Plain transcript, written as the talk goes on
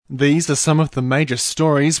These are some of the major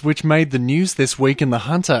stories which made the news this week in the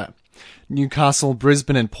Hunter. Newcastle,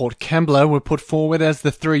 Brisbane and Port Kembla were put forward as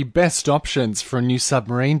the three best options for a new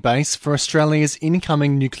submarine base for Australia's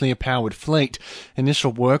incoming nuclear-powered fleet.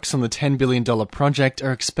 Initial works on the $10 billion project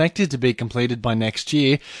are expected to be completed by next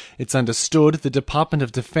year. It's understood the Department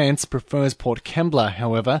of Defence prefers Port Kembla,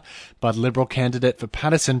 however, but Liberal candidate for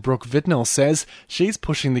Paterson, Brooke Vidnell, says she's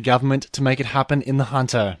pushing the government to make it happen in the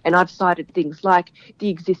Hunter. And I've cited things like the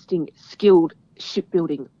existing skilled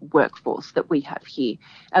shipbuilding workforce that we have here,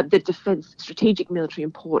 the defence strategic military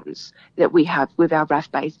importance that we have with our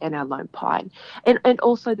RAF base and our Lone Pine, and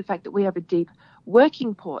also the fact that we have a deep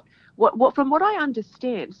working port. From what I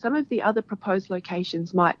understand, some of the other proposed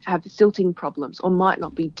locations might have silting problems or might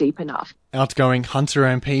not be deep enough. Outgoing Hunter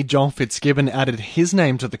MP Joel Fitzgibbon added his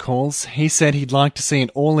name to the calls. He said he'd like to see an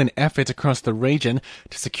all-in effort across the region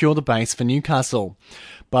to secure the base for Newcastle.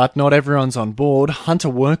 But not everyone's on board. Hunter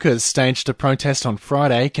workers staged a protest on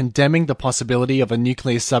Friday condemning the possibility of a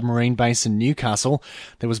nuclear submarine base in Newcastle.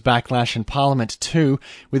 There was backlash in Parliament too,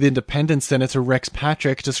 with Independent Senator Rex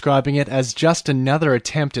Patrick describing it as just another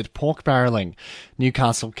attempt at pork barrelling.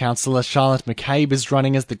 Newcastle councillor Charlotte McCabe is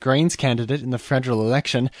running as the Greens candidate in the federal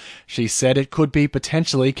election. She said it could be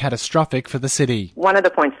potentially catastrophic for the city. One of the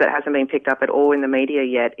points that hasn't been picked up at all in the media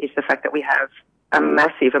yet is the fact that we have a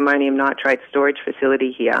massive ammonium nitrate storage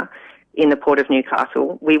facility here in the Port of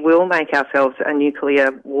Newcastle. We will make ourselves a nuclear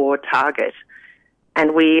war target,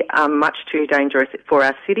 and we are much too dangerous for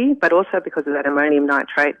our city, but also because of that ammonium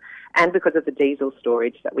nitrate and because of the diesel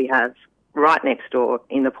storage that we have right next door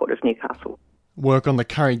in the Port of Newcastle. Work on the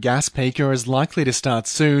Curry gas peaker is likely to start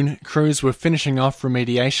soon. Crews were finishing off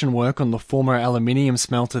remediation work on the former aluminium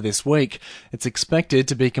smelter this week. It's expected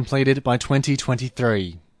to be completed by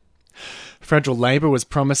 2023. Federal Labor was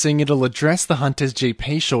promising it'll address the Hunter's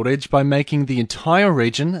GP shortage by making the entire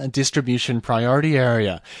region a distribution priority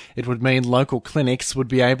area. It would mean local clinics would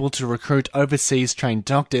be able to recruit overseas trained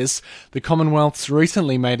doctors. The Commonwealth's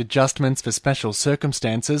recently made adjustments for special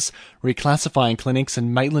circumstances, reclassifying clinics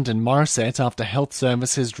in Maitland and Morisset after health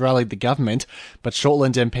services rallied the government. But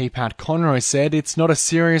Shortland MP Pat Conroy said it's not a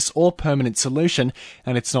serious or permanent solution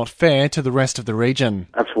and it's not fair to the rest of the region.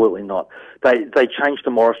 Absolutely not. They changed the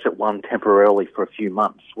Morisset one temporarily for a few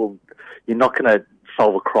months. Well, you're not going to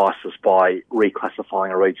solve a crisis by reclassifying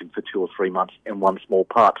a region for 2 or 3 months in one small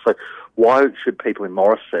part. So why should people in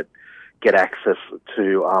Morisset get access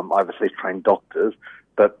to overseas trained doctors,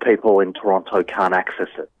 but people in Toronto can't access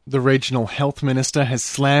it? The regional health minister has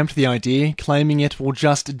slammed the idea, claiming it will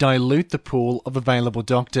just dilute the pool of available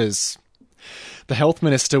doctors. The health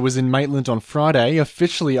minister was in Maitland on Friday,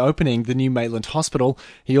 officially opening the new Maitland Hospital.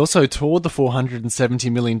 He also toured the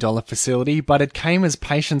 $470 million facility, but it came as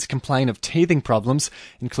patients complain of teething problems,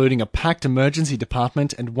 including a packed emergency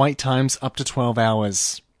department and wait times up to 12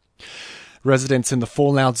 hours. Residents in the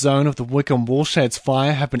fallout zone of the Wickham Woolsheds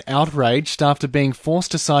fire have been outraged after being forced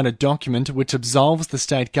to sign a document which absolves the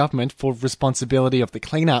state government for responsibility of the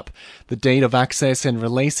cleanup. The deed of access and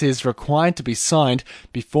release is required to be signed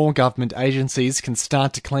before government agencies can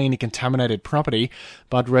start to clean a contaminated property,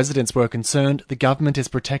 but residents were concerned the government is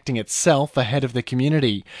protecting itself ahead of the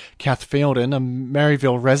community. Kath Fielden, a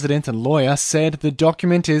Maryville resident and lawyer, said the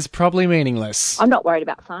document is probably meaningless. I'm not worried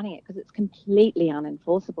about signing it because it's completely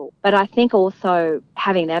unenforceable, but I think also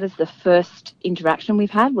having that as the first interaction we've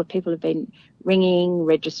had where people have been ringing,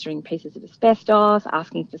 registering pieces of asbestos,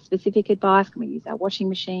 asking for specific advice. Can we use our washing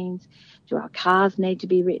machines? Do our cars need to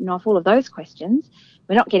be written off? All of those questions.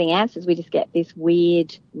 We're not getting answers. We just get this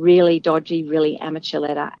weird, really dodgy, really amateur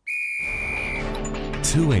letter.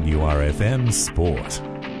 2NURFM Sport.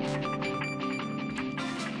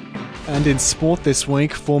 And in sport this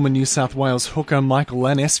week, former New South Wales hooker Michael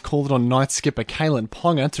Ennis called on night skipper Kalen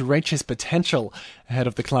Ponga to reach his potential ahead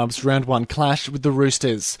of the club's round 1 clash with the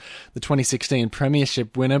Roosters. The 2016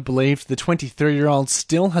 Premiership winner believed the 23-year-old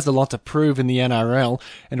still has a lot to prove in the NRL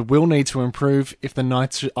and will need to improve if the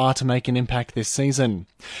Knights are to make an impact this season.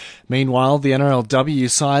 Meanwhile, the NRLW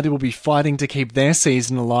side will be fighting to keep their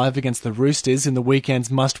season alive against the Roosters in the weekend's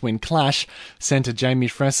must-win clash. Centre Jamie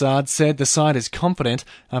Fressard said the side is confident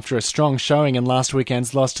after a strong showing in last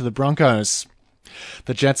weekend's loss to the Broncos.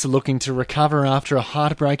 The Jets are looking to recover after a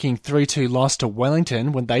heartbreaking 3-2 loss to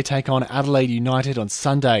Wellington when they take on Adelaide United on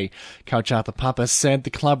Sunday. Coach Arthur Papas said the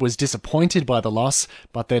club was disappointed by the loss,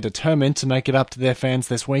 but they're determined to make it up to their fans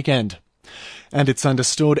this weekend. And it's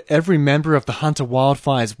understood every member of the Hunter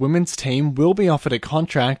Wildfires women's team will be offered a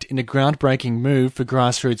contract in a groundbreaking move for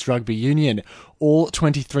grassroots rugby union. All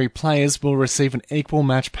 23 players will receive an equal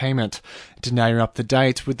match payment. To now you're up to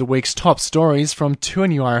date with the week's top stories from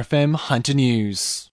 2NURFM Hunter News.